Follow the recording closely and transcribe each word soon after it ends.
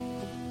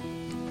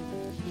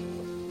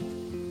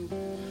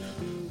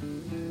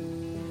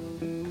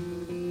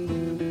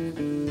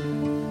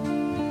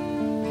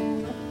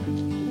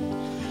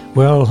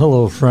Well,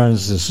 hello,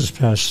 friends. This is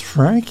Pastor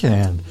Frank,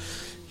 and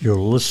you're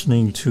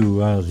listening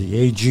to the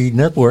AG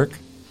Network.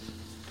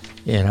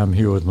 And I'm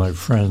here with my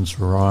friends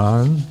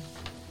Ron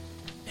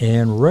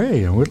and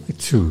Ray, and we'd like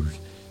to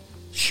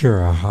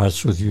share our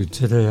hearts with you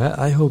today.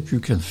 I hope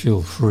you can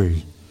feel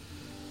free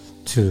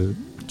to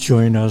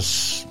join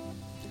us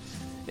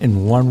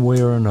in one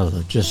way or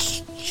another.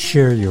 Just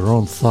share your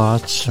own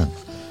thoughts, and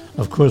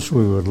of course,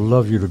 we would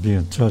love you to be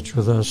in touch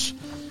with us.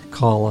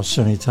 Call us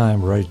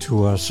anytime, write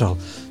to us. I'll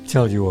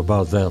tell you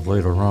about that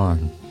later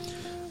on.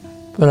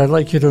 But I'd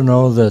like you to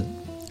know that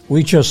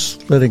we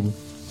just letting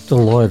the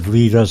Lord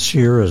lead us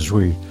here as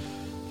we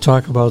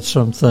talk about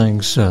some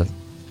things that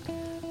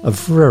are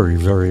very,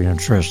 very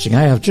interesting.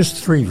 I have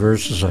just 3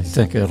 verses I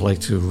think I'd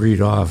like to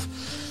read off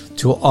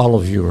to all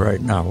of you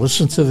right now.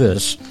 Listen to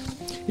this.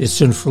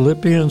 It's in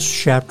Philippians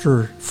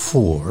chapter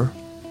 4,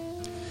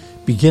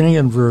 beginning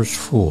in verse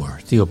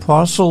 4. The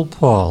Apostle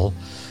Paul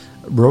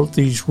wrote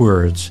these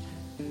words,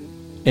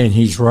 and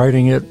he's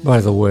writing it, by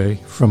the way,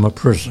 from a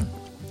prison.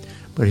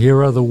 But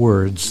here are the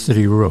words that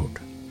he wrote.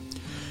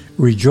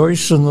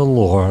 Rejoice in the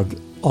Lord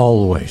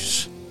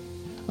always.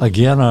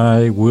 Again,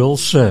 I will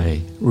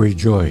say,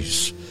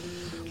 rejoice.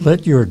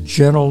 Let your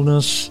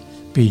gentleness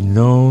be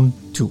known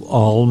to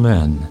all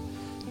men.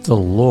 The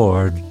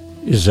Lord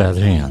is at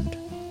hand.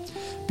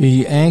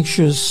 Be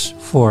anxious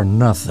for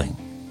nothing,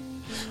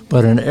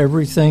 but in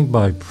everything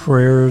by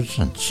prayers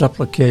and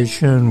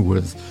supplication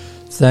with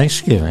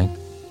thanksgiving,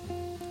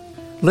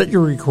 let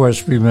your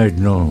requests be made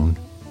known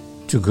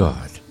to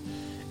God.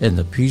 And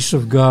the peace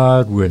of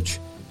God, which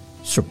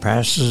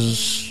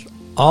surpasses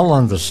all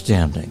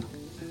understanding,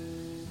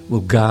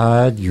 will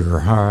guide your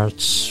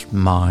hearts,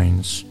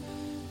 minds,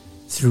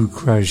 through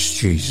Christ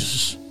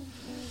Jesus.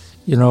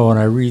 You know, when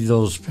I read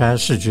those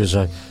passages,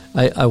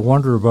 I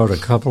wonder about a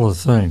couple of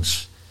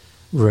things,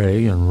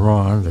 Ray and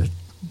Ron, that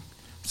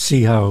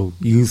see how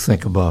you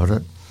think about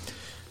it.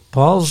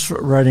 Paul's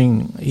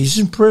writing, he's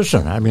in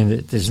prison. I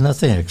mean, there's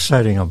nothing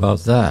exciting about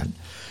that.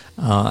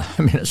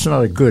 It's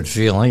not a good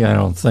feeling, I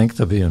don't think,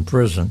 to be in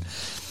prison.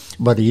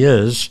 But he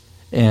is,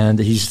 and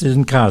he's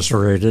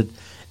incarcerated.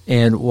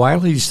 And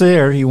while he's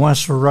there, he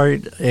wants to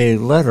write a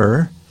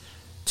letter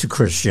to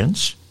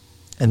Christians.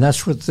 And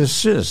that's what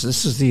this is.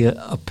 This is the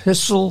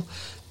epistle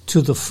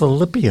to the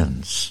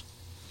Philippians.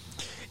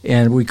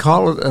 And we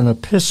call it an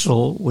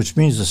epistle, which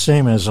means the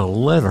same as a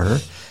letter.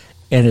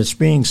 And it's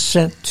being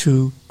sent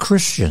to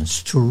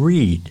Christians to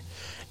read.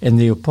 And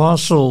the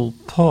Apostle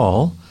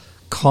Paul,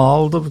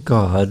 called of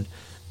God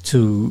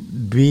to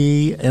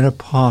be an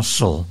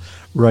apostle,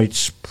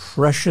 writes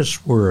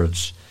precious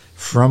words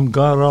from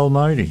God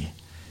Almighty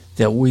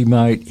that we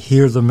might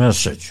hear the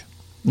message.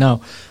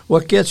 Now,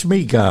 what gets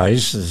me,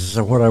 guys, is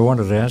what I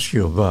wanted to ask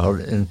you about.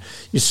 And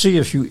you see,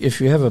 if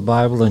you have a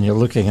Bible and you're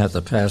looking at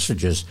the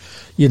passages,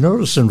 you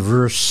notice in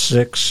verse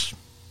 6,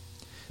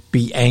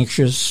 be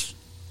anxious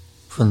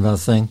for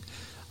nothing.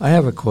 I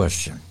have a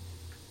question.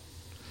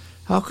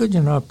 How could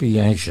you not be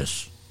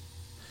anxious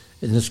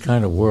in this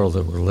kind of world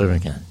that we're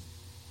living in?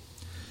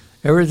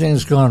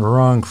 Everything's gone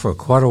wrong for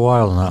quite a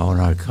while now in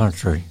our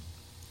country.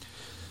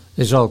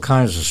 There's all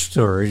kinds of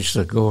stories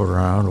that go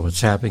around,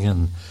 what's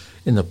happening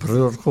in the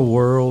political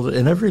world,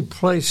 in every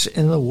place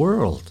in the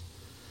world.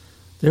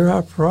 There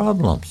are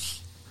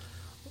problems.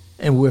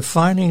 And we're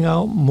finding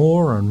out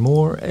more and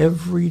more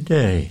every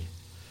day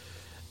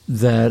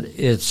that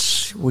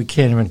we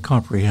can't even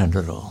comprehend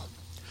it all.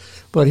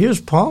 But here's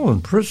Paul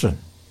in prison.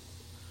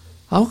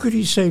 How could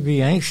he say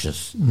be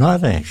anxious,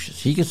 not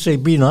anxious? He could say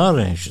be not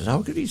anxious.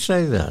 How could he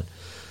say that?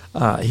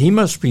 He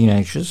must be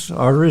anxious,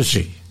 or is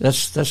he?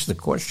 That's the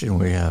question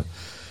we have.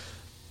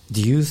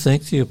 Do you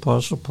think the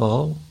Apostle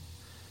Paul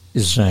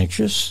is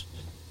anxious?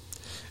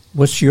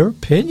 What's your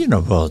opinion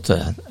about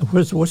that?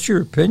 What's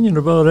your opinion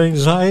about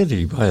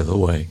anxiety, by the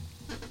way?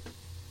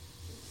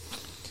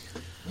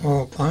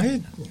 Well,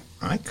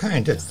 I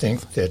kind of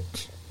think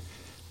that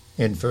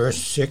in verse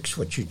 6,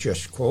 what you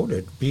just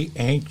quoted, be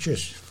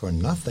anxious for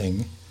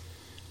nothing,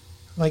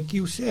 like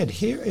you said,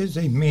 here is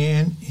a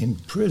man in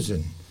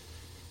prison.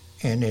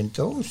 And in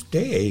those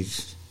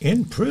days,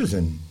 in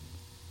prison,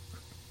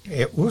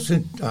 it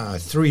wasn't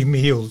 3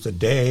 meals a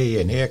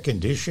day and air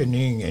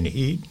conditioning and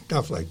heat,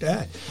 stuff like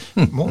that.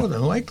 More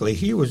than likely,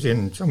 he was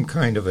in some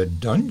kind of a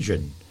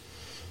dungeon.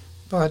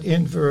 But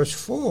in verse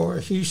 4,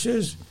 he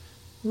says,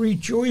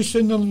 rejoice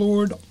in the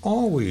Lord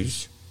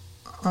always.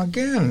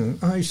 Again,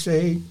 I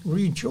say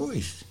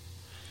rejoice.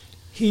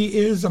 He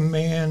is a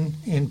man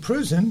in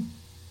prison,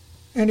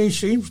 and he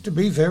seems to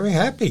be very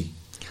happy.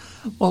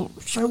 Well,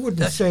 I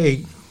wouldn't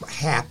say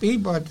happy,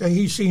 but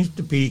he seems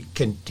to be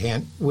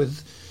content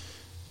with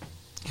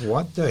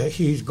what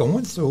he's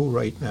going through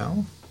right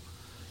now.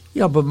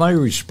 Yeah, but my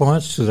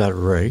response to that,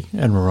 Ray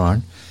and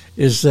Ron,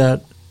 is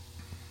that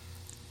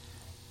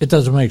it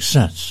doesn't make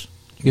sense.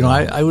 You know,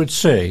 I would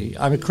say,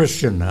 I'm a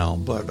Christian now,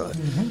 but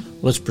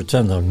let's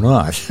pretend I'm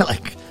not.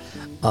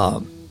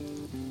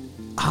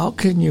 How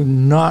can you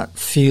not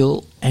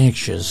feel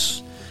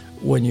anxious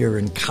when you're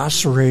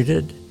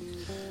incarcerated,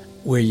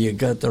 where you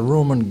got the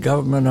Roman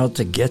government out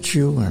to get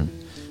you, and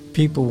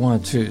people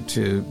want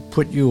to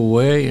put you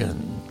away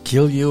and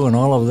kill you and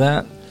all of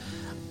that,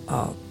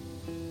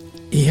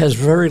 he has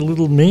very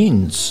little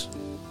means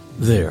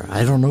there.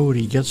 I don't know what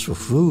he gets for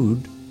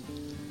food,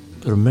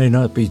 but it may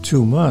not be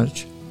too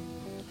much.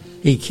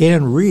 He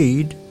can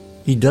read.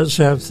 He does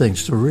have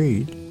things to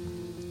read.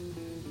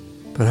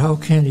 But how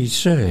can he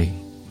say,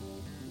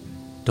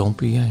 don't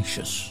be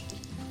anxious?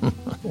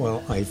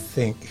 Well, I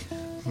think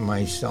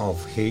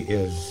myself,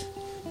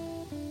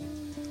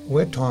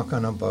 we're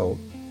talking about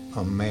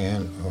a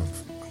man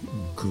of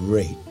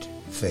great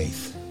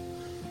faith.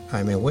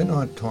 I mean, we're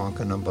not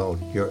talking about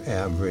your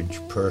average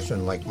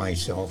person like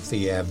myself,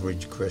 the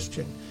average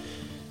Christian.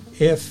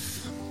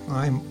 If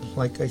I'm,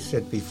 like I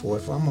said before,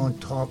 if I'm on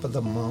top of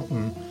the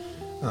mountain,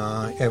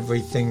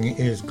 everything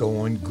is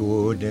going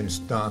good and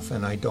stuff,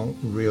 and I don't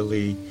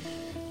really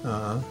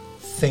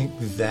think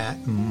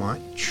that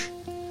much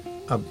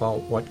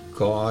about what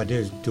God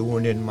is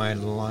doing in my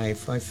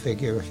life. I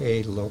figure,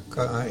 hey, look,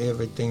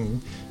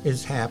 everything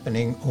is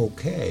happening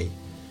okay.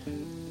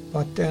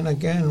 But then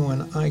again,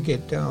 when I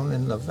get down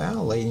in the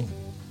valley,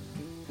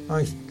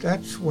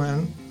 that's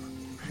when,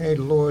 hey,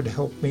 Lord,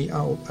 help me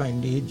out. I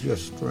need your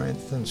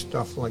strength and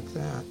stuff like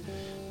that.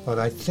 But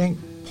I think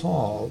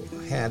Paul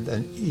had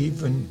an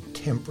even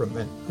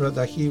temperament,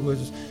 whether he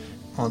was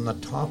on the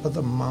top of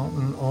the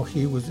mountain or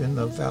he was in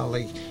the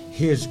valley.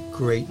 His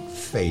great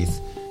faith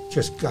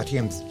just got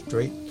him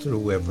straight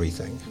through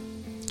everything.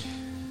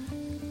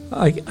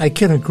 I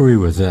can agree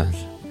with that.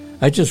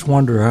 I just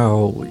wonder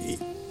how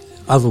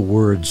other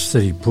words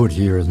that he put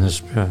here in this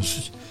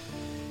passage.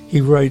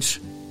 He writes,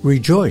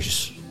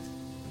 rejoice.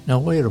 Now,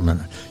 wait a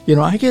minute. You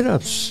know, I get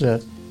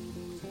upset,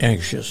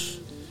 anxious,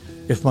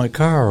 if my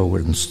car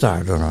wouldn't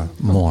start on a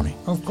morning.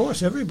 Of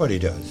course, everybody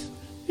does.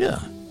 Yeah.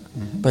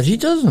 Mm-hmm. But he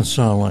doesn't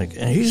sound like,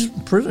 and he's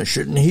in prison.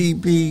 Shouldn't he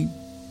be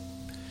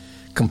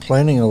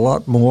complaining a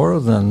lot more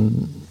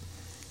than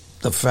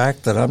the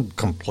fact that I'm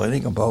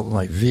complaining about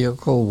my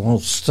vehicle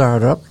won't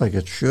start up like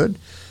it should?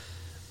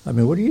 I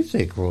mean, what do you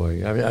think,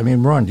 Roy? I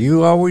mean, Ron, do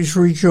you always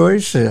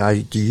rejoice?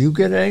 Do you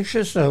get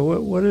anxious?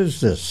 What is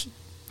this?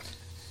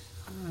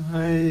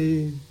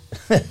 I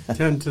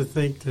tend to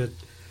think that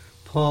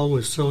Paul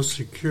was so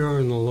secure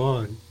in the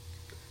Lord,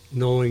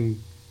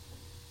 knowing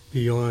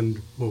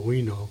beyond what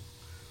we know,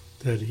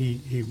 that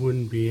he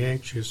wouldn't be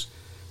anxious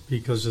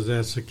because of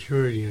that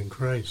security in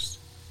Christ.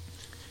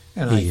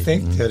 And I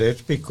think that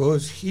it's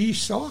because he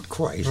saw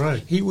Christ.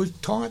 Right. He was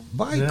taught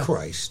by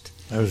Christ.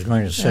 I was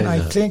going to say and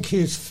that. I think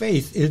his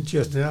faith is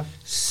just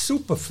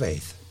super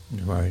faith.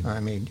 Right. I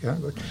mean,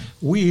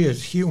 we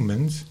as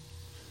humans,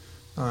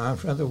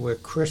 whether we're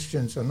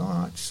Christians or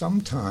not,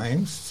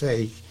 sometimes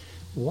say,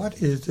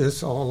 what is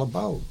this all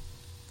about?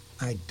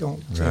 I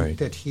don't think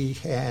that he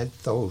had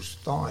those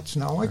thoughts.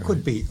 Now, I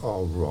could be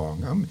all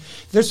wrong.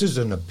 This is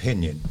an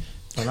opinion,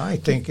 but I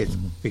think it's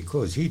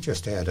because he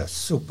just had a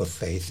super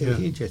faith.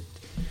 Yeah.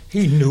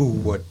 He knew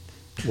what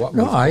was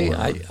going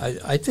on.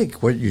 I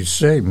think what you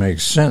say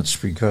makes sense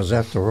because,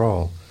 after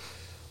all,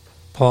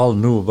 Paul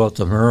knew about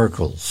the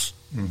miracles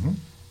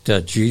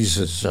that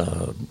Jesus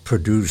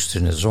produced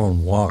in his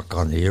own walk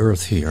on the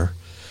earth here,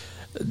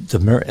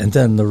 and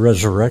then the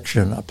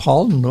resurrection.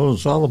 Paul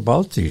knows all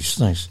about these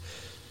things.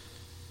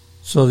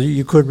 So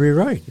you could be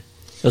right.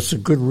 That's a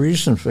good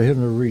reason for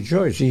him to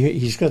rejoice.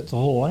 He's got the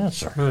whole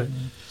answer. Right.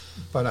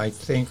 But I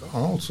think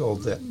also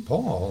that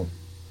Paul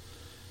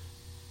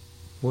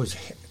was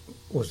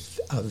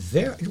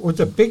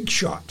a big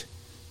shot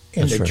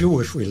in the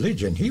Jewish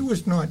religion. He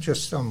was not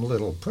just some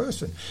little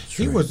person.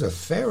 He was a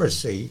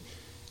Pharisee,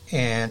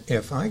 and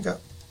if I got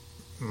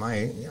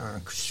my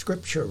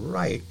scripture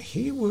right,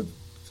 he was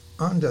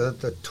under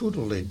the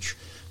tutelage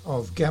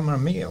of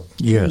Gamaliel,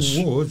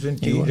 who was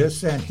indeed a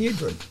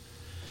Sanhedrin.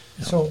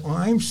 Yeah. So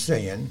I'm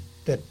saying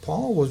that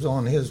Paul was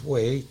on his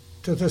way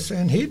to the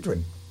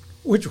Sanhedrin,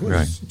 which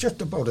was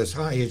just about as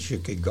high as you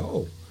could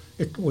go.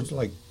 It was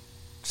like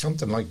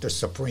something like the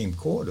Supreme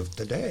Court of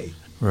today.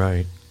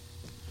 Right.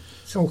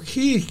 So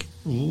he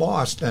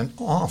lost an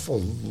awful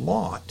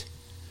lot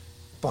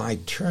by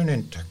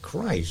turning to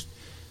Christ.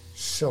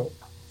 So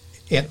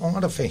in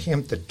order for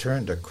him to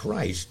turn to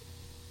Christ,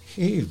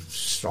 he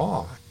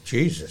saw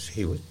Jesus.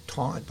 He was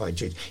taught by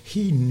Jesus.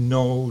 He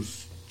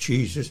knows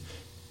Jesus.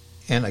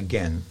 And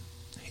again,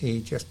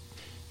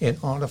 in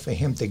order for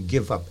him to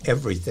give up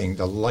everything,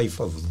 the life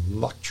of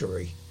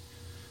luxury,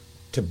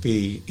 to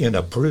be in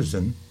a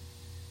prison,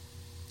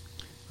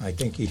 I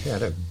think he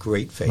had a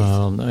great faith.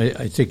 Well,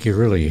 I think you're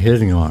really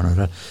hitting on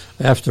it.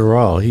 After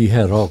all, he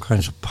had all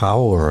kinds of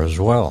power as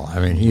well. I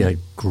mean, he had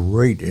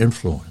great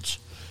influence,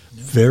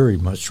 very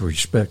much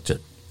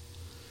respected.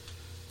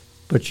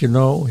 But, you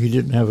know, he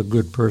didn't have a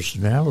good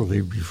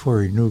personality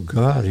before he knew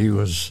God. He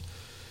was,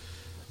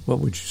 what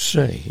would you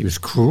say? He was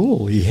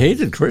cruel. He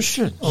hated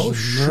Christians. Oh,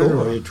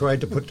 sure. He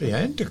tried to put the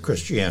end to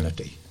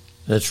Christianity.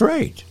 That's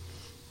right.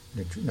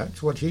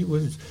 That's what he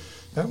was.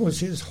 That was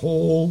his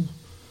whole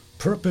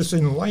purpose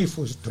in life,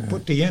 was to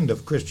put the end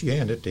of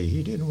Christianity.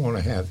 He didn't want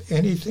to have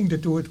anything to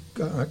do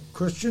with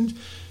Christians,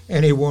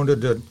 and he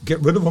wanted to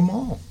get rid of them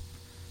all.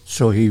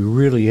 So he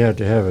really had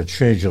to have a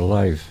change of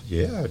life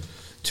Yeah.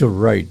 to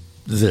write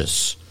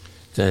this,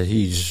 that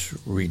he's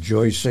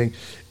rejoicing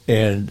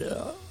and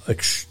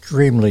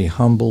extremely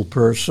humble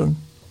person.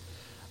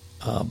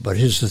 But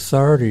his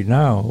authority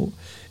now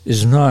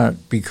is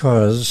not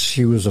because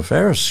he was a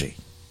Pharisee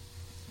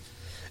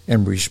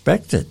and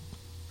respected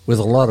with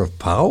a lot of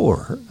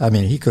power. I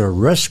mean, he could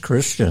arrest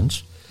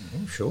Christians,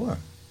 Sure.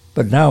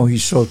 but now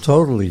he's so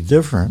totally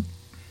different.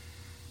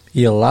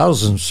 He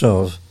allows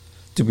himself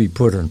to be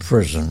put in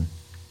prison,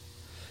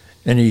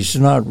 and he's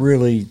not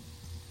really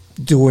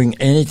doing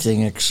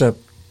anything except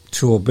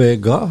to obey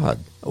God.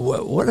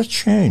 What a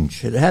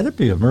change. It had to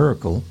be a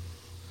miracle.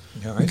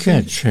 Yeah, You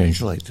can't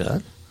change like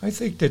that. I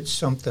think that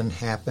something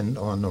happened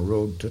on the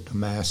road to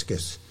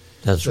Damascus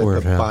That's that where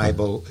it the happened.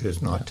 Bible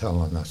is not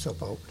telling us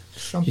about.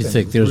 Something You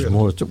think there's really-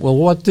 more to... Well,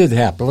 what did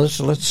happen?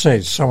 Let's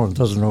say someone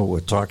doesn't know what we're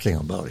talking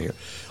about here.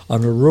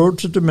 On the road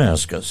to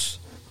Damascus,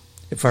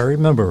 if I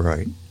remember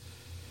right,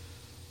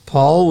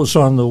 Paul was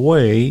on the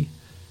way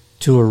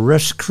to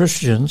arrest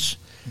Christians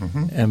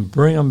and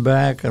bring them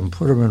back and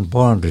put them in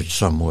bondage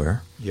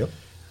somewhere. Yep.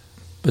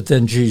 But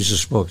then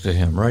Jesus spoke to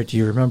him, right? Do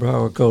you remember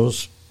how it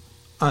goes?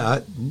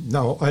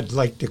 No, I'd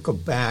like to go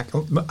back.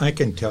 I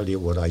can tell you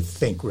what I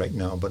think right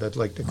now, but I'd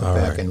like to go All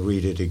back right. and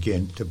read it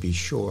again to be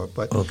sure.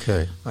 But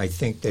Okay. I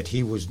think that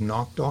he was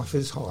knocked off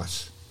his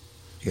horse.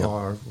 Yep.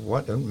 Or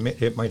what?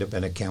 It might have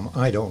been a camel.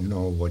 I don't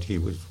know what he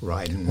was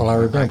riding. Well, I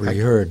remember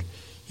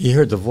he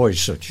heard the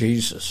voice of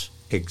Jesus.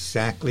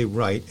 Exactly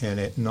right, and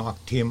it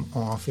knocked him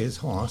off his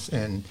horse.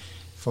 And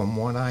from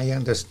what I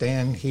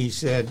understand, he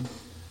said,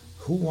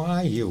 "Who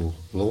are you,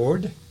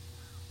 Lord?"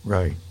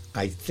 Right.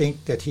 I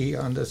think that he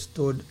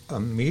understood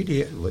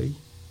immediately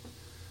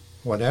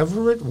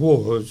whatever it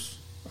was,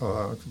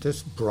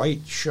 this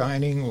bright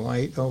shining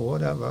light or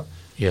whatever,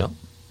 Yep.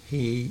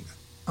 he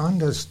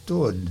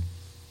understood,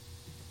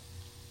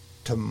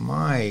 to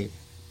my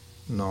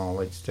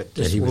knowledge, that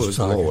this he was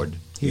talking. Lord.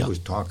 He Yep. was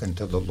talking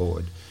to the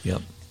Lord.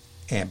 Yep.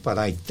 But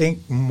I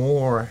think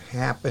more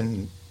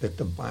happened that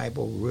the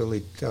Bible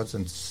really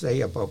doesn't say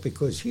about,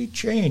 because he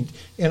changed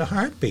in a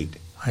heartbeat.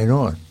 I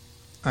know it.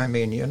 I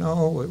mean, it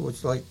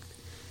was like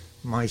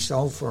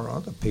myself or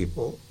other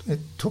people. It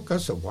took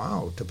us a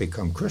while to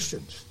become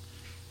Christians.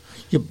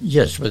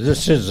 Yes, but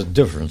this is a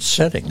different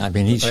setting. I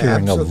mean, he's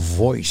hearing a Absol-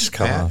 voice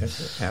come out.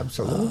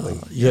 Absolutely.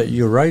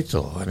 You're right,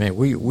 though. I mean,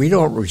 we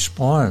don't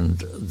respond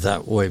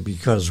that way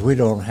because we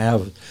don't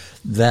have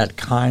that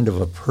kind of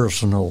a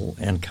personal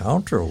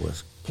encounter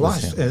with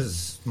Plus, him.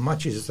 as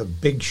much as a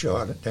big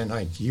shot, and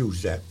I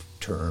use that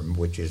term,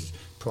 which is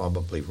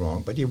probably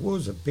wrong, but he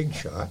was a big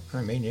shot.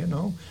 I mean, and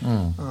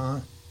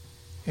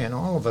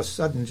all of a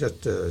sudden,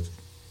 just to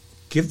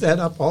give that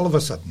up, all of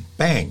a sudden,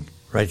 bang,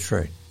 Right.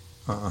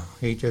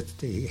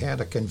 he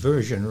had a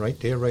conversion right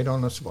there, right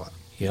on the spot.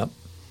 Yep.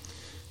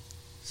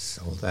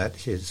 So that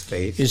his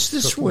faith. Is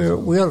this took him where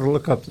from- we ought to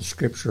look up the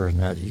scripture in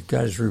that? You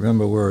guys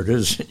remember where it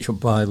is in your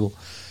Bible?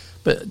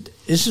 But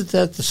isn't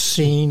that the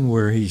scene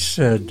where he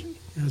said,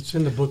 It's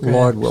in the book of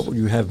Lord, Acts. what would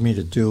you have me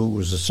to do?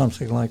 Was it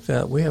something like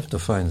that? We have to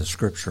find the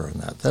scripture in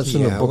that. That's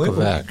in the book of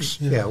Acts.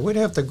 Yeah, we'd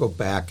have to go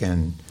back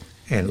and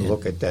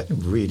look at that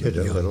and read it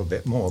a little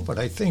bit more. But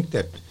I think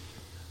that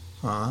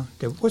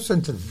there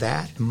wasn't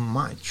that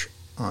much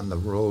on the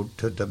road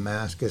to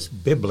Damascus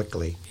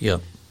biblically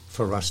Yep.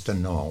 for us to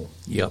know.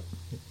 Yep.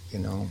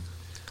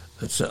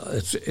 It's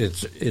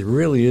It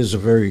really is a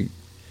very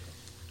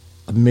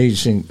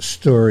amazing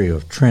story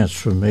of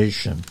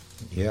transformation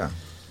yeah.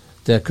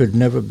 that could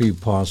never be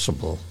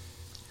possible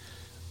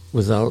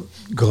without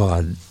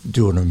God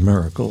doing a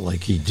miracle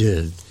like he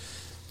did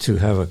to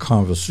have a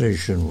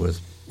conversation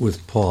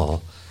with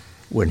Paul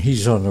when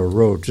he's on the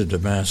road to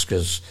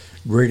Damascus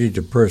ready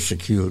to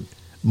persecute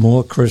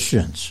more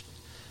Christians.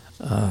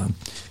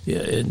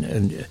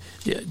 Do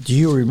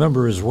you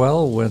remember as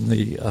well when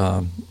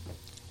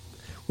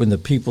the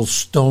people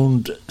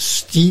stoned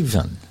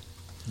Stephen?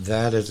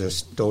 That is a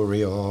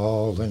story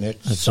all in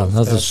itself. That's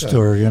another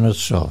story in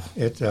itself.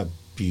 It's a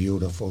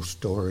beautiful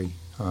story.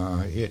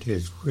 It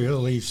is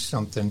really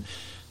something.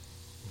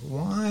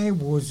 Why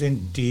was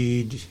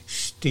indeed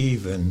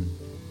Stephen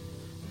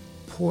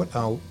put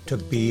out to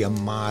be a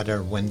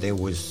martyr when there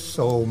was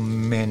so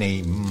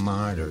many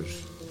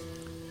martyrs?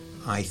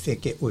 I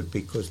think it was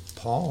because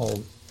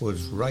Paul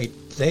was right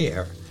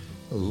there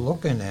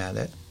looking at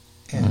it,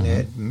 and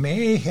it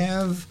may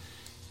have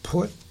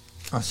put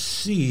a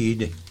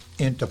seed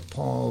into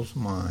Paul's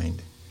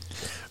mind.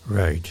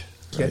 Right.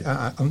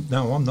 Now,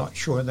 I'm not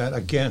sure that,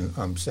 again,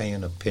 I'm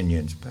saying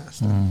opinions,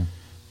 Pastor,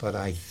 but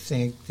I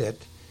think that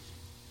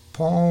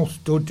Paul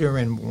stood there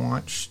and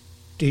watched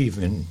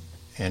Stephen,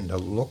 and the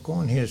look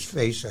on his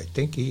face, I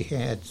think he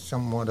had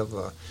somewhat of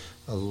a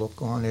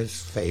look on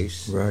his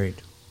face Right.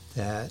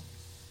 that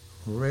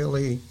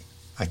really,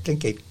 I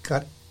think it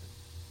got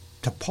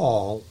to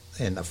Paul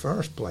in the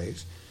first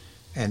place.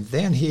 And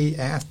then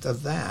after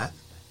that,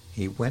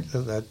 he went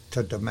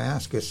to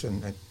Damascus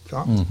and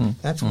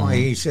talked. That's why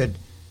he said,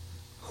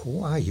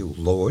 "Who are you,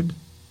 Lord?"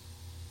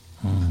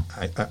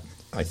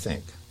 I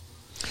think.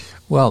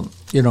 Well,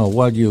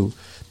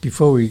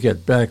 before we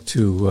get back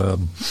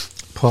to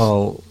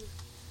Paul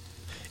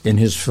in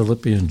his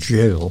Philippian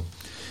jail,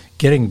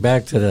 getting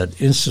back to that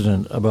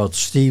incident about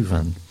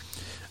Stephen,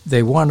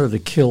 they wanted to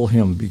kill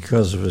him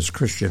because of his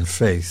Christian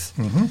faith.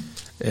 Mm-hmm.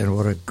 And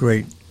what a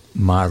great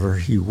martyr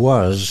he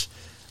was.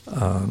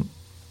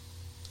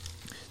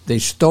 They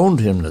stoned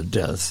him to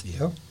death.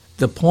 Yeah.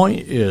 The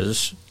point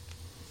is,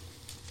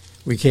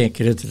 we can't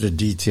get into the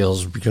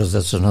details because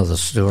that's another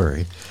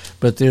story,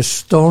 but they're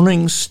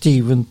stoning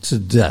Stephen to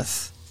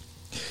death.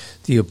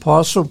 The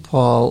Apostle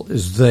Paul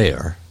is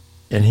there,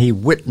 and he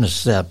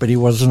witnessed that, but he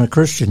wasn't a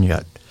Christian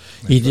yet.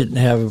 He didn't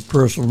have a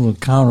personal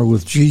encounter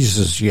with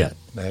Jesus yet.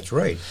 That's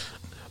right.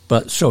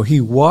 But so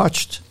he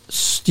watched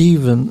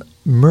Stephen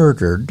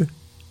murdered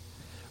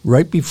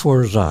right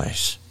before his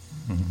eyes.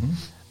 Mm-hmm.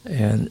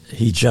 And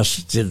he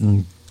just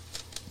didn't.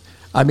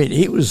 I mean,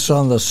 he was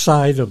on the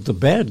side of the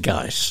bad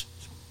guys.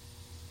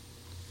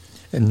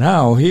 And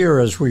now, here,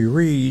 as we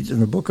read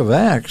in the book of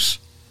Acts,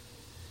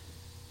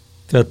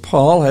 that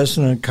Paul has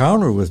an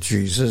encounter with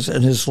Jesus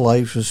and his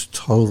life is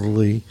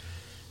totally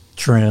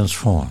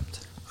transformed.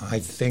 I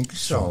think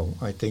so.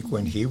 I think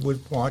when he was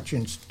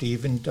watching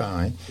Stephen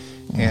die,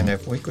 and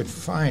if we could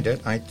find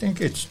it, I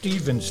think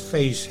Stephen's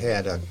face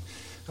had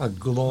a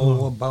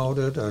glow about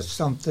it or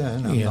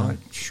something. I'm not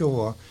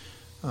sure.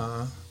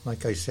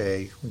 Like I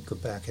say, we go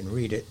back and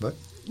read it, but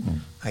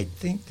I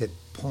think that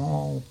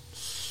Paul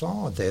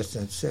saw this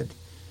and said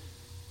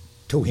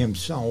to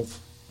himself,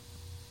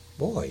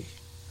 boy,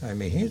 I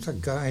mean, here's a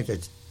guy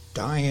that's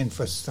dying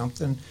for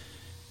something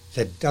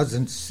that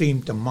doesn't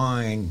seem to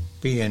mind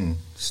being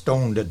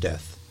stoned to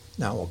death.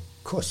 Now, of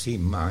course he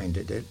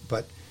minded it,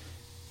 but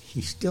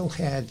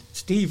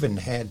Stephen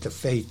had the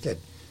faith that,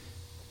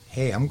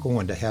 hey, I'm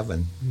going to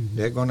heaven. Mm-hmm.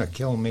 They're going to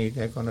kill me.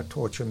 They're going to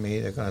torture me.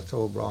 They're going to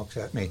throw rocks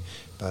at me,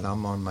 but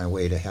I'm on my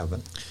way to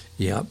heaven.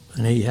 Yep,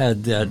 and he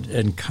had that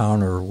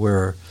encounter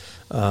where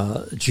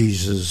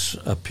Jesus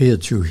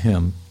appeared to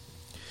him.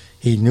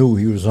 He knew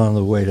he was on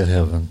the way to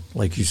heaven,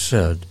 like you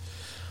said.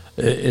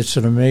 It's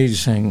an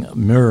amazing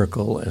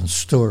miracle and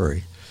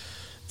story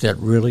that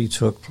really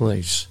took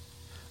place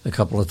a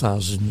couple of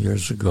thousand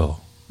years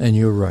ago. And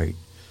you're right.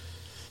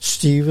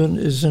 Stephen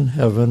is in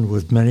heaven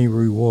with many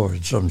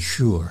rewards, I'm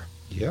sure,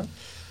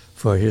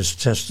 for his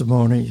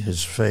testimony,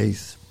 his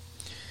faith,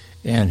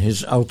 and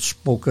his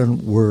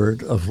outspoken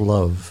word of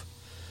love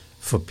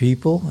for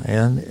people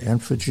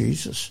and for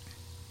Jesus.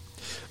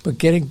 But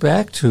getting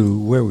back to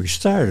where we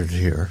started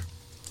here,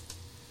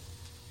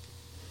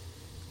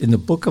 in the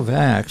book of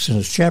Acts, and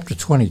it's chapter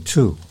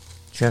 22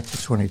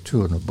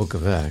 in the book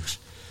of Acts,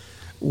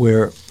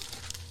 where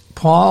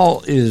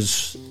Paul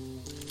is,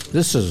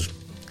 this is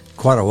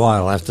quite a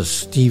while after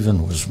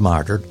Stephen was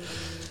martyred.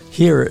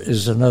 Here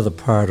is another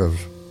part of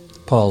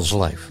Paul's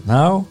life.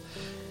 Now,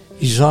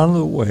 he's on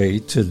the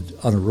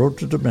road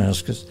to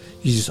Damascus.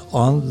 He's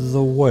on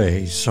the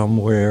way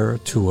somewhere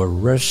to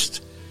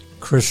arrest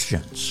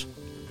Christians.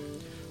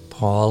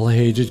 Paul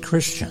hated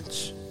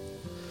Christians.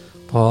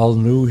 Paul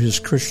knew his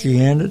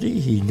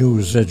Christianity, he knew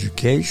his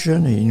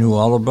education, he knew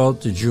all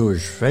about the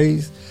Jewish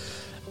faith,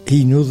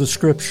 he knew the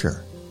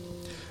Scripture.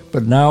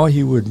 But now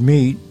he would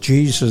meet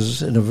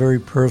Jesus in a very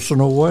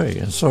personal way.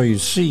 And so you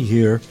see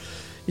here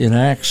in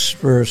Acts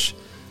verse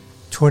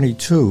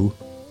 22,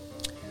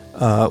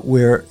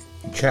 where...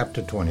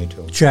 Chapter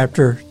 22.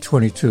 Chapter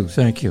 22,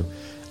 thank you.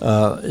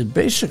 It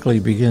basically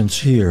begins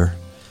here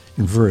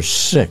in verse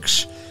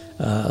 6.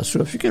 So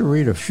if you can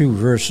read a few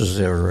verses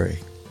there, Ray.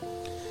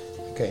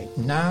 Okay,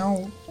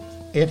 now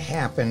it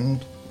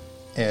happened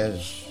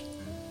as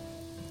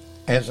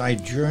I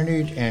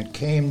journeyed and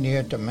came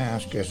near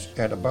Damascus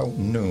at about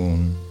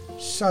noon,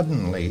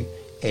 suddenly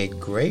a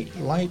great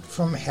light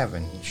from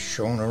heaven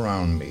shone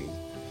around me,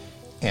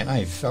 and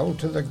I fell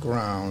to the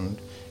ground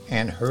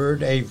and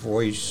heard a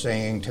voice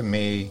saying to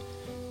me,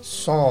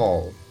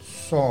 Saul,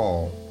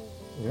 Saul,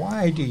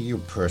 why do you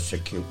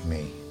persecute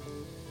me?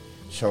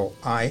 So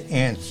I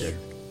answered,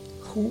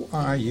 Who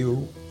are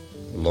you,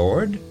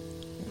 Lord?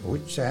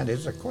 Which that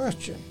is a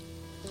question.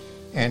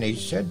 And he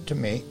said to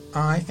me,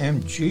 I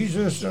am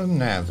Jesus of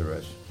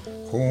Nazareth,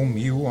 whom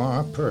you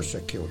are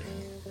persecuting.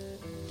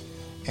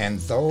 And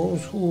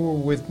those who were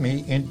with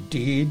me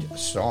indeed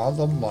saw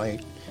the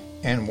light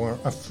and were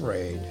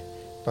afraid,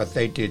 but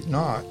they did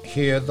not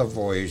hear the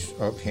voice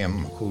of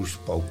him who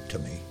spoke to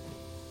me.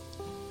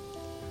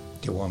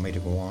 Do you want me to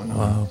go on?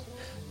 Wow.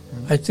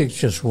 I think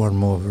just one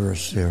more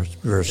verse there,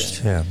 verse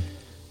 10.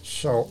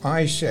 So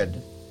I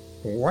said,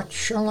 What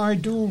shall I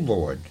do,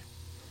 Lord?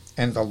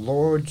 And the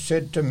Lord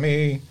said to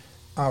me,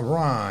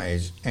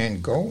 Arise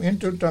and go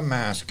into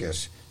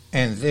Damascus,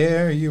 and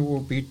there you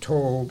will be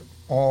told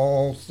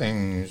all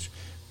things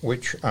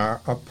which are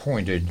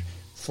appointed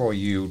for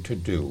you to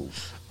do.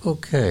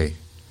 Okay.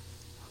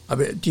 I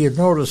mean, do you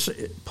notice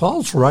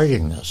Paul's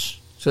writing this?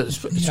 So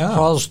it's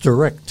Paul's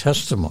direct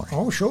testimony.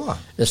 Oh, sure.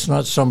 It's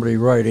not somebody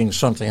writing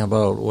something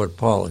about what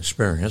Paul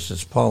experienced.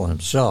 It's Paul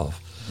himself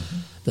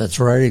that's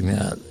writing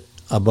that,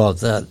 about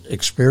that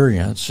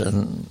experience.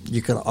 And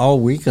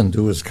all we can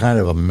do is kind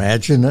of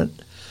imagine it.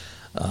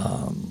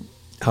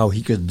 how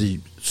he could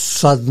be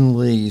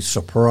suddenly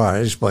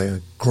surprised by a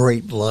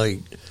great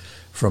light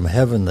from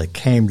heaven that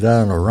came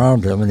down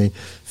around him, and he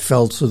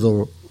fell to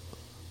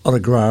the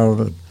ground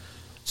and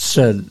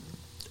said,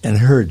 and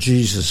heard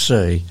Jesus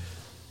say,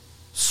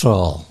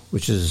 Saul,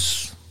 which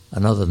is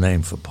another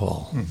name for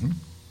Paul. Mm-hmm.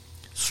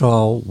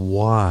 Saul,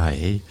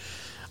 why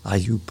are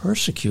you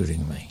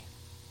persecuting me?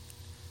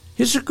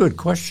 Here's a good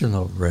question,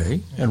 though,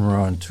 Ray, and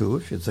Ron, too,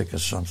 if you think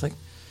of something.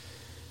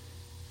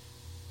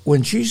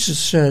 When Jesus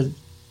said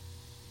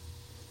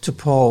to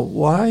Paul,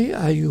 why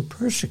are you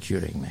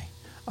persecuting me?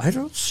 I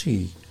don't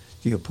see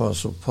the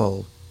Apostle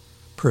Paul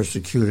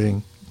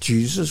persecuting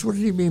Jesus. What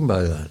did he mean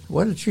by that?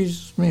 What did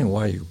Jesus mean?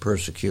 Why are you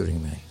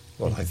persecuting me?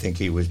 Well, I think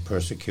he was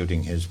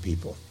persecuting his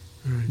people.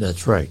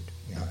 That's right.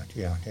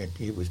 Yeah,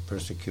 he was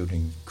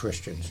persecuting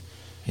Christians.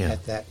 Yeah.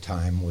 At that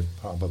time was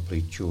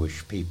probably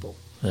Jewish people.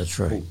 That's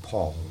Who right.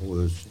 Paul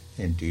was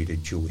indeed a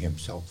Jew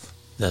himself.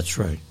 That's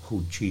right.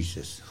 Who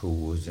Jesus, who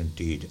was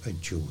indeed a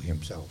Jew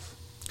himself.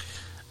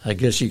 I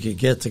guess you could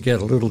get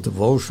a little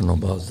devotional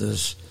about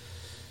this.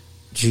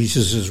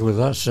 Jesus is with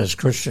us as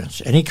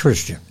Christians. Any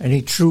Christian,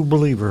 any true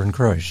believer in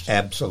Christ.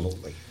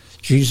 Absolutely.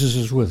 Jesus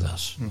is with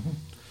us. Mm-hmm.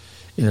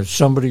 And if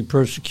somebody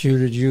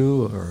persecuted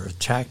you or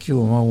attacked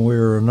you in one way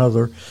or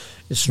another,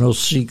 it's no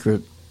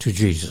secret to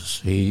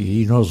Jesus.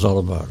 He knows all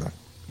about it.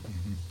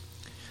 Mm-hmm.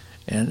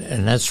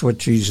 And that's what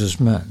Jesus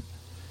meant.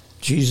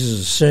 Jesus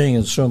is saying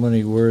in so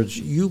many words,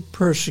 you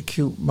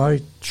persecute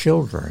my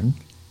children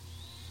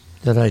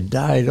that I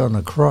died on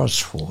a cross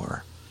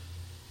for.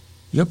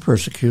 You're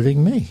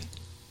persecuting me.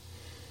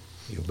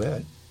 You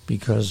bet.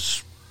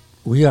 Because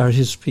we are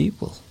his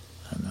people.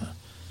 And,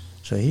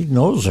 so he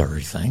knows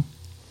everything.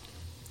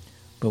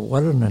 But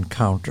what an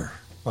encounter.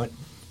 But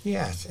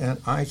yes,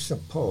 and I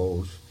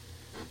suppose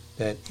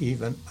that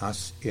even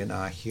us in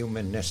our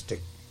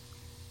humanistic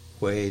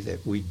way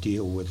that we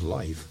deal with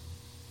life,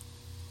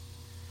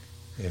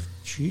 if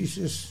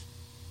Jesus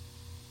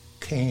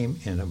came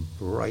in a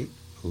bright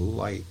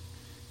light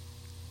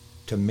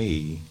to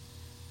me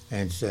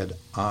and said,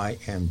 I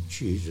am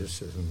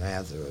Jesus of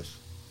Nazareth,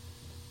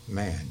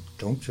 man,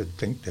 don't you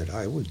think that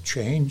I would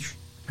change?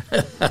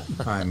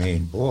 I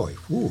mean, boy,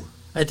 whew.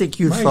 I think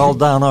you'd fall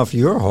down off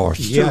your horse,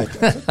 too. Yeah,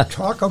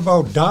 talk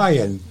about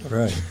dying.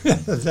 Right.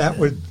 that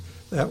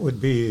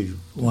would be...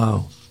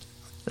 Wow.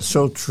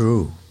 So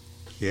true.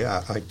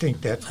 Yeah, I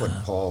think that's what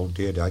Paul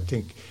did. I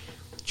think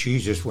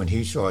Jesus, when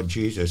he saw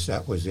Jesus,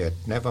 that was it.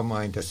 Never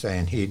mind the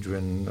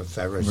Sanhedrin, the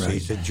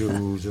Pharisees, Right. the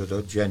Jews, or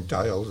the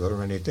Gentiles,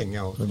 or anything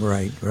else.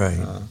 Right.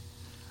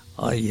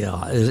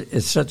 Yeah,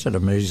 it's such an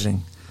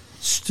amazing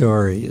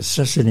story. It's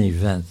such an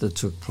event that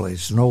took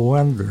place. No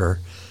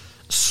wonder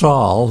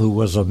Saul, who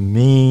was a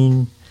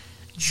mean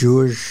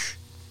Jewish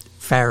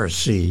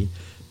Pharisee,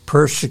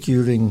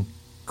 persecuting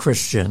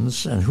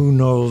Christians, and who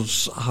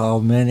knows how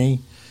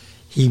many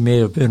he may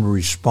have been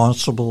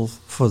responsible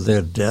for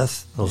their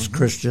death, those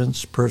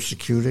Christians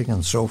persecuting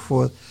and so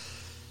forth.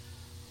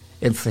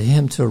 And for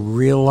him to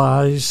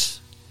realize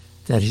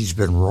that he's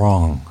been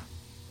wrong.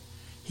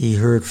 He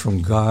heard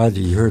from God,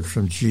 he heard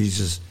from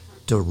Jesus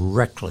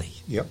directly.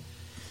 Yep.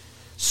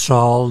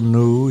 Saul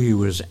knew he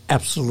was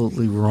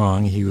absolutely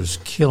wrong. He was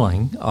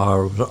killing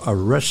or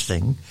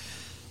arresting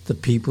the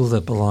people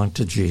that belonged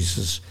to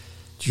Jesus.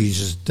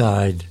 Jesus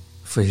died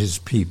for his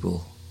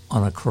people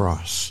on a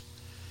cross.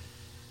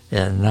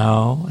 And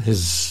now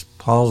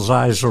Paul's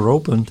eyes are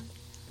opened.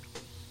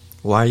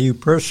 Why are you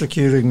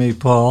persecuting me,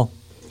 Paul?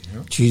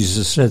 Yep.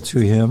 Jesus said to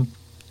him,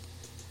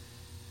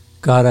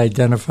 God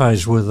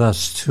identifies with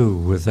us too,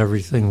 with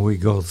everything we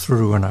go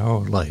through in our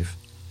life.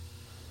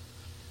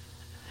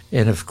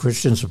 And if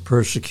Christians are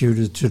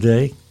persecuted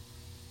today,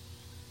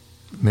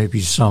 maybe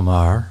some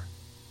are.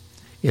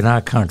 In our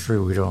country,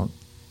 we don't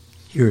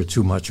hear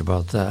too much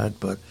about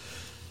that, but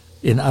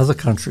in other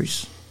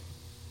countries,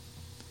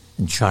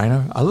 in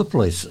China, other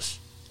places,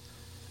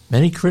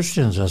 many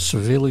Christians are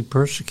severely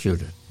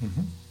persecuted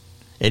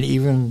and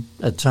even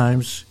at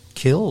times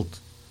killed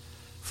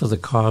for the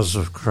cause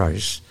of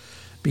Christ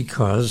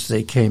because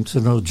they came to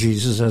know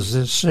Jesus as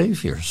their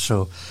Savior.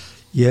 So,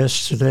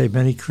 yes, today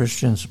many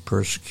Christians are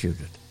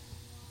persecuted.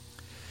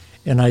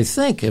 And I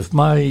think if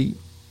my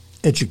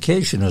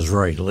education is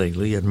right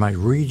lately and my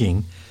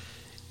reading,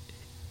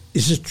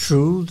 is it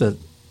true that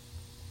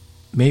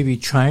maybe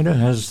China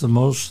has the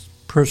most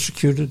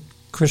persecuted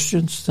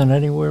Christians than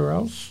anywhere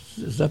else?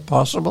 Is that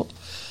possible?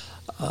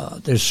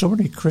 There's so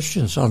many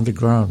Christians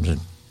underground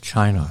in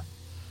China.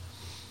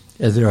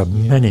 And there are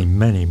many,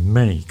 many,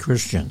 many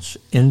Christians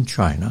in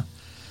China.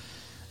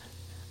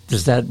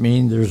 Does that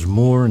mean there's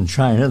more in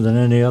China than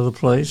any other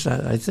place?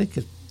 I think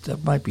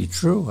that might be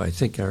true. I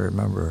think I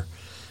remember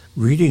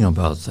reading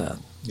about that.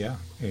 Yeah,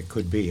 it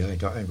could be. I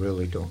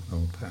really don't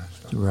know,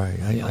 Pastor. Right.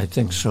 I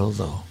think so,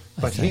 though.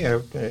 But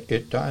here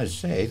it does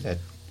say that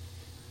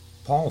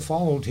Paul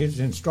followed his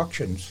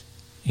instructions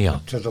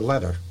to the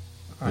letter.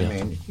 I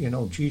mean,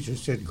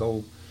 Jesus said,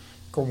 go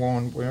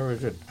on, where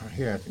is it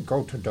here?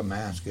 Go to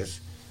Damascus,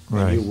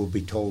 Right. and you will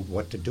be told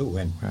what to do.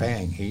 And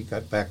bang, he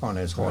got back on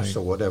his horse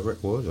or whatever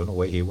it was, and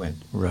away he went.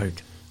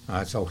 Right.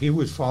 So he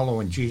was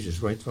following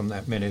Jesus right from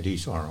that minute he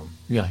saw him.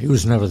 Yeah, he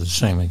was never the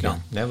same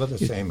again. No, never the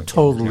same again.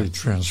 Totally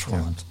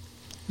transformed.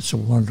 It's a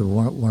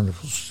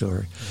wonderful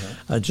story.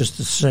 Just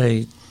to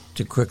say,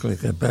 to quickly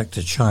get back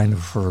to China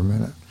for a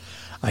minute,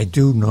 I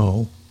do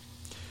know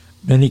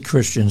many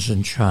Christians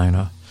in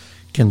China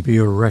can be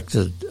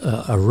arrested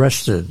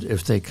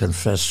if they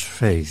confess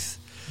faith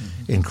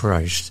in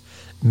Christ.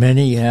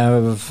 Many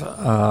have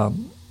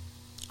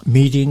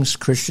meetings,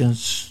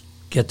 Christians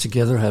get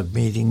together, have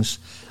meetings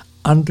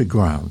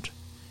underground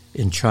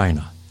in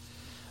China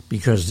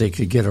because they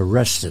could get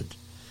arrested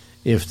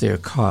if they're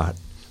caught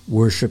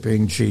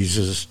worshiping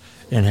Jesus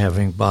and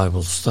having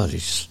Bible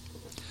studies.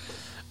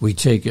 We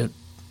take it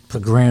for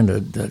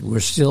granted that we're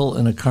still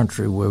in a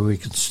country where we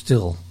can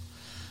still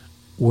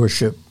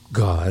worship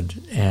God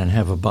and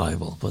have a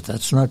Bible, but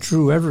that's not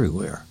true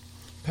everywhere.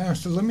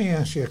 Pastor, let me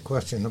ask you a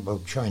question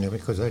about China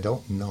because I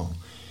don't know.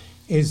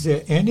 Is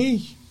there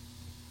any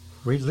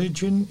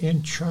religion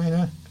in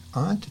China?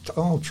 Aren't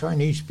all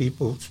Chinese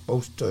people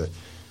supposed to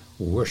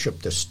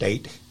worship the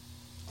state?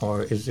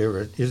 Or is there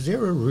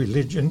a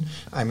religion?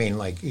 I mean,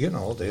 like,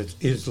 there's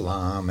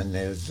Islam and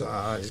there's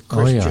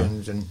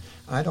Christians, and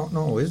I don't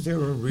know. Is there a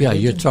religion? Yeah,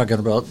 you're talking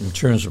about in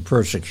terms of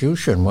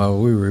persecution. Well,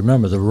 we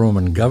remember the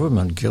Roman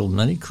government killed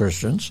many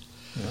Christians,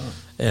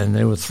 and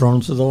they were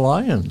thrown to the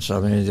lions. I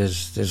mean,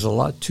 there's a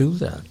lot to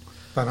that.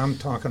 But I'm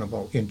talking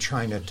about in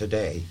China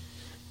today.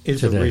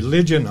 Is a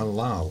religion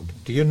allowed?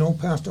 Do you know,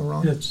 Pastor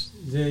Ron?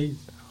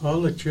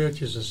 All the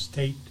churches are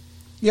state.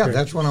 Yeah,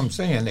 that's what I'm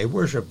saying. They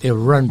worship. They're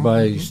run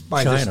by the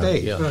China.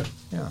 state. Yeah.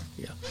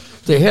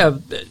 They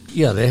have.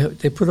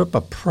 They put up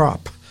a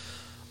prop.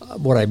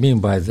 What I mean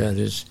by that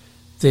is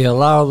they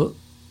allow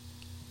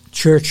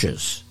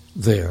churches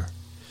there,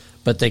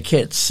 but they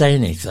can't say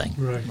anything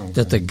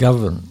that the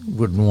government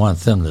wouldn't want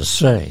them to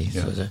say.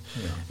 Yeah. So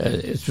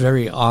it's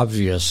very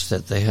obvious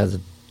that they had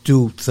to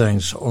do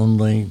things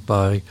only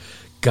by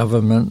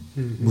government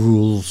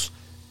rules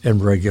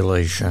and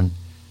regulation.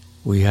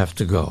 We have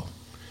to go.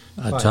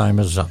 Our time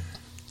is up.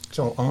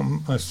 So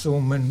I'm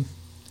assuming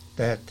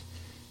that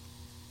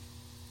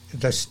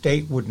the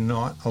state would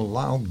not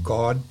allow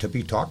God to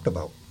be talked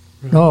about.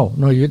 No,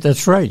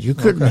 that's right. You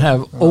couldn't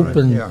have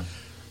open,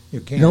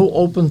 you can't. No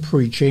open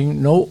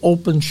preaching, no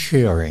open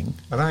sharing.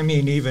 But I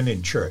mean, even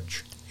in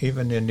church,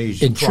 even in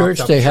these in church,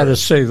 they had to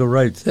say the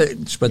right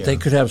things, but they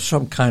could have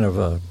some kind of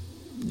a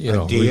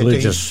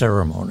religious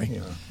ceremony.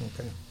 Yeah,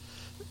 okay.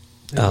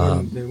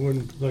 They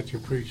wouldn't let you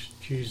preach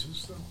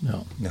Jesus,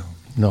 though.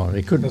 No,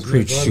 they couldn't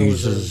preach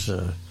Jesus.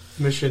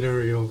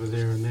 Missionary over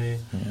there, and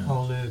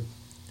all their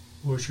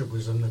worship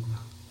was underground.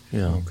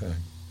 Yeah. Okay.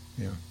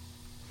 Yeah.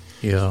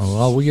 Yeah.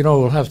 Well,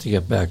 we'll have to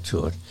get back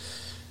to it.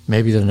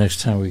 Maybe the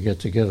next time we get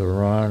together,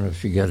 Ron,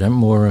 if you get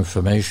more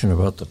information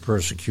about the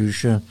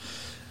persecution,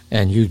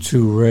 and you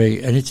too,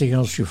 Ray, anything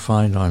else you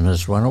find on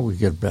this, why don't we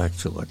get back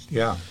to it?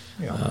 Yeah.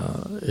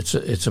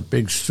 It's a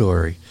big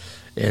story.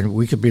 And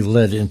we could be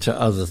led into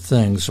other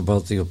things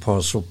about the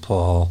Apostle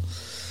Paul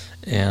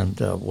and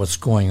what's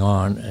going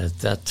on at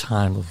that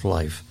time of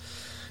life.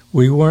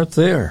 We weren't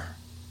there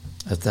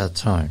at that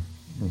time.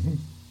 Mm-hmm.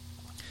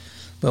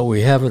 But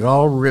we have it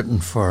all written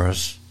for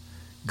us.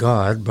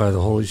 God, by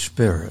the Holy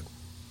Spirit,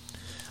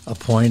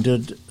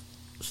 appointed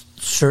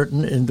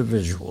certain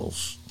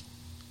individuals,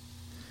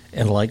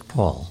 and like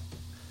Paul,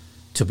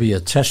 to be a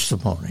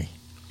testimony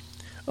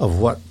of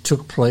what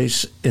took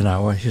place in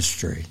our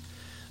history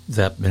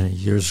that many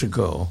years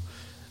ago,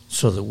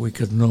 so that we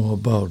could know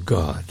about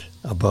God,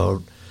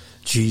 about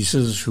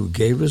Jesus who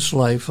gave his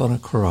life on a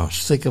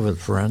cross. Think of it,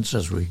 friends,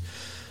 as we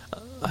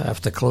have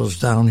to close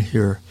down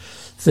here.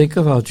 Think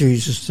of how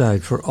Jesus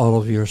died for all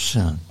of your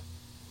sin,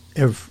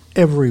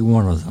 every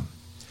one of them.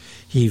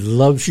 He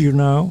loves you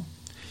now.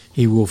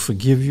 He will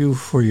forgive you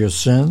for your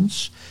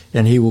sins,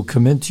 and he will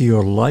come into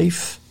your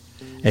life,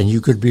 and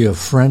you could be a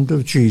friend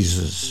of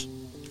Jesus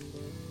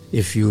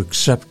if you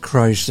accept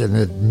Christ and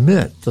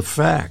admit the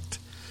fact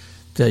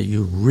that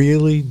you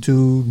really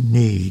do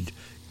need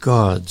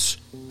God's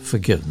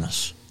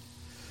forgiveness.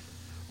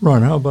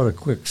 Ron, how about a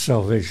quick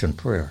salvation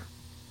prayer?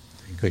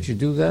 Could you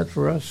do that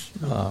for us?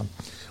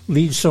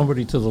 Lead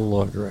somebody to the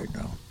Lord right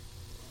now.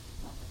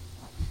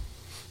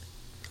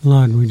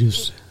 Lord, we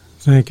just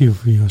thank you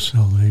for your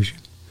salvation.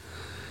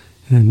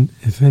 And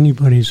if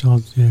anybody's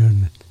out there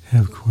and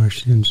have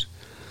questions,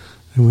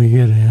 then we're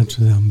here to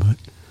answer them. But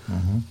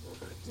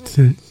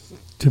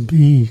to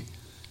be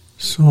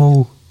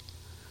so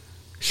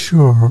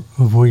sure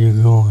of where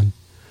you're going,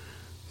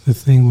 the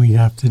thing we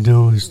have to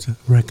do is to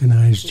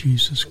recognize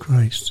Jesus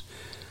Christ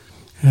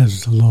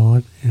as the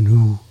Lord and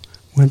who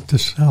went to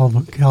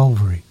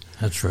Calvary.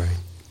 That's right.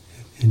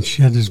 And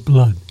shed his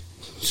blood,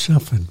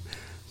 suffered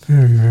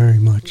very, very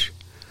much.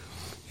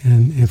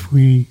 And if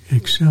we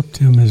accept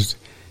him as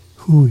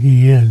who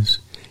he is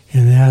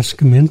and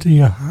ask him into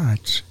your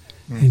hearts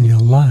and your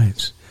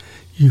lives,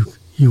 you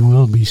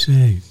will be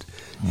saved.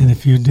 And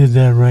if you did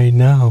that right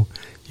now,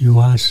 you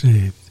are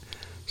saved.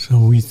 So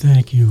we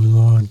thank you,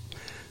 Lord,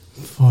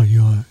 for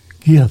your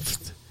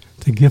gift,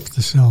 the gift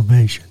of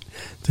salvation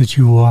that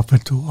you offer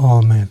to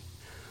all men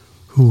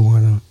who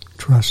want to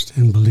trust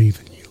and believe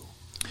in you.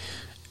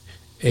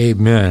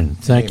 Amen.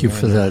 Thank you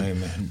for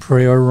that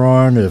prayer,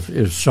 Ron.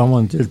 If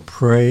someone did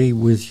pray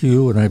with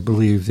you, and I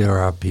believe there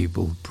are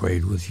people who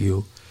prayed with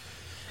you,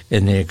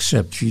 and they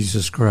accept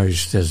Jesus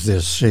Christ as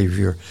their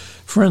Savior,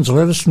 friends,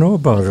 let us know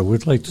about it.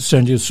 We'd like to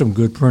send you some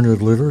good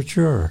printed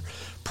literature or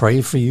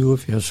pray for you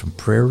if you have some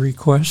prayer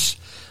requests.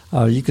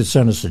 You can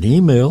send us an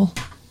email.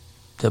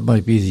 That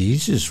might be the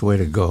easiest way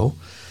to go.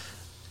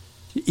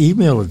 The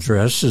email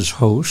address is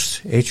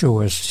host,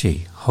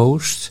 H-O-S-T,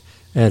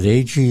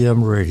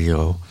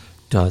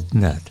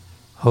 host@agmradio.net,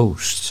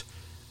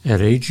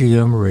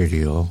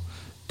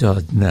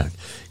 host@agmradio.net.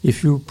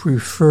 If you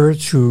prefer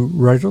to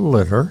write a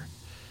letter,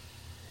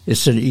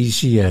 it's an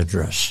easy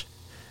address.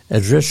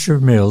 Address your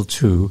mail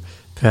to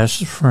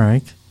Pastor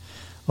Frank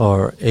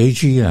or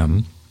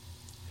AGM,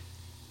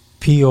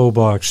 P.O.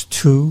 Box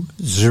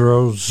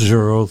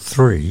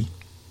 2003,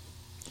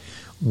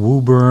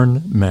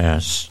 Woburn,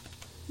 Mass.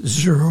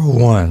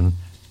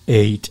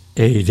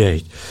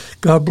 01888.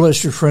 God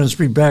bless you, friends.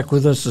 Be back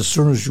with us as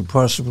soon as you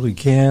possibly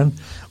can.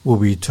 We'll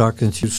be talking to you